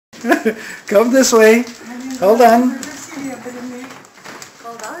Come this way. Hold on.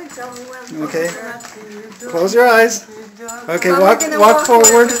 Okay. Close your eyes. Okay, walk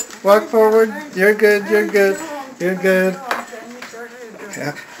forward. Walk forward. You're good. You're good. You're good.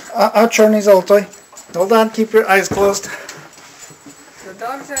 Yeah. Czerny zolotoj. Hold on. Keep your eyes closed. The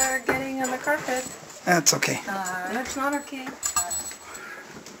dogs are getting on the carpet. That's okay. That's not okay.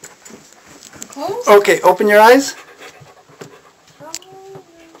 Close? Okay, open your eyes.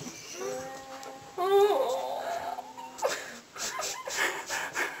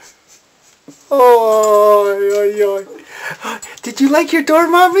 Oh, did you like your door,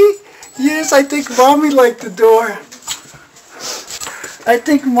 Mommy? Yes, I think Mommy liked the door. I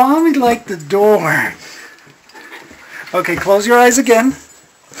think Mommy liked the door. Okay, close your eyes again.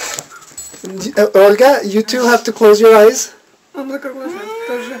 Olga, you two have to close your eyes.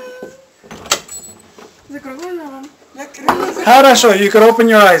 Хорошо, you can open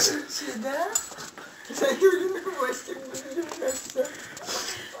your eyes.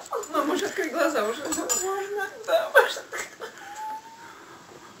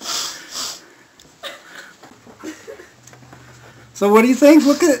 So what do you think?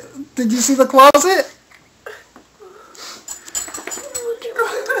 Look at, did you see the closet?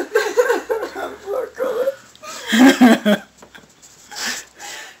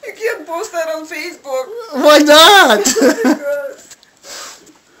 You can't post that on Facebook. Why not?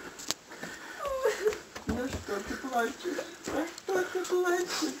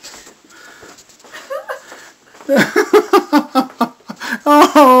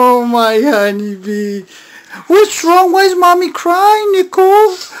 Oh, my honeybee. What's wrong? Why is Mommy crying,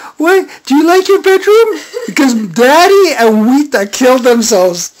 Nicole? Wait, do you like your bedroom? Because Daddy and Wita killed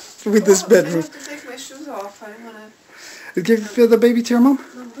themselves with this bedroom. I have to take my shoes off. I wanna... Give the baby to your mom?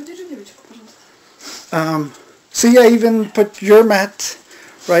 See, I even put your mat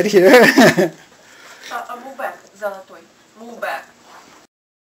right here. Move back, Zолотой. Move back.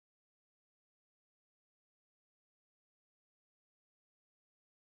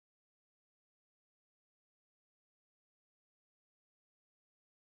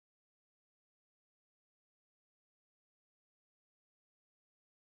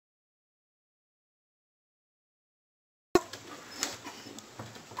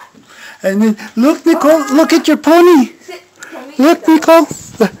 And then, look, Nicole, look at your pony. Look, Nicole.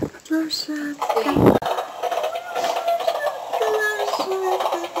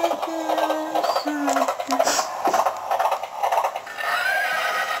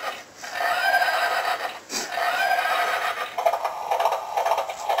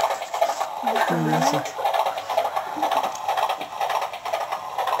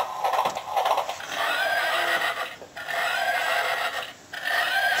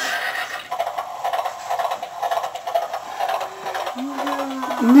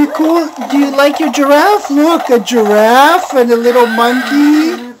 Nicole, do you like your giraffe? Look, a giraffe and a little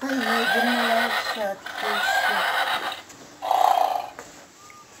monkey.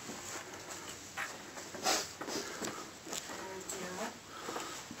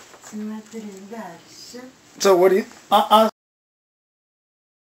 So what do you...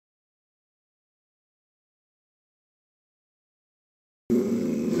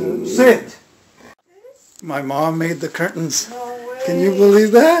 Sit. My mom made the curtains. No way. Can you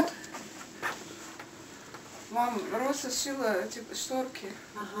believe that? Мам, Роса шила шторки.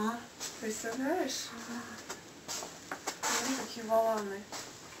 Ага. Представляешь? Смотри, какие валаны.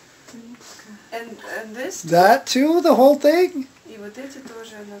 And this? That too, the whole thing? И вот эти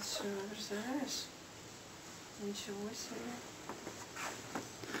тоже она шила, представляешь? Ничего себе.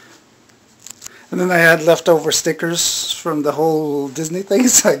 And then I had leftover stickers from the whole Disney thing,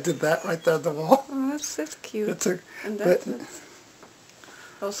 so I did that right there on the wall. Oh, that's cute. And but,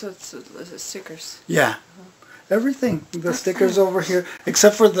 also it's stickers. Yeah, everything. The stickers over here,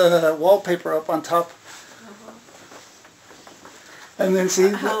 except for the wallpaper up on top. And then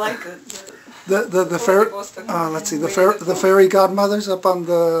see, I like it. The fairy. Let's see, the fairy godmothers up on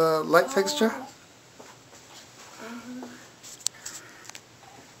the light fixture.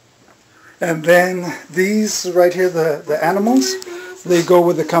 And then these right here, the animals, they go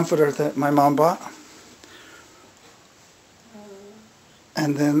with the comforter that my mom bought.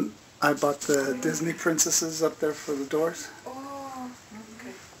 And then I bought the Disney princesses up there for the doors. Oh,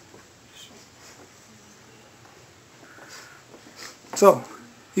 okay. So,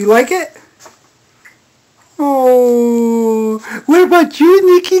 you like it? Oh, what about you,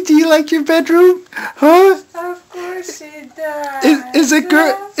 Nikki? Do you like your bedroom? Huh? Of course it does. Is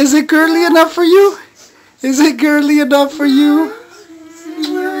it girly enough for you? Is it girly enough for you?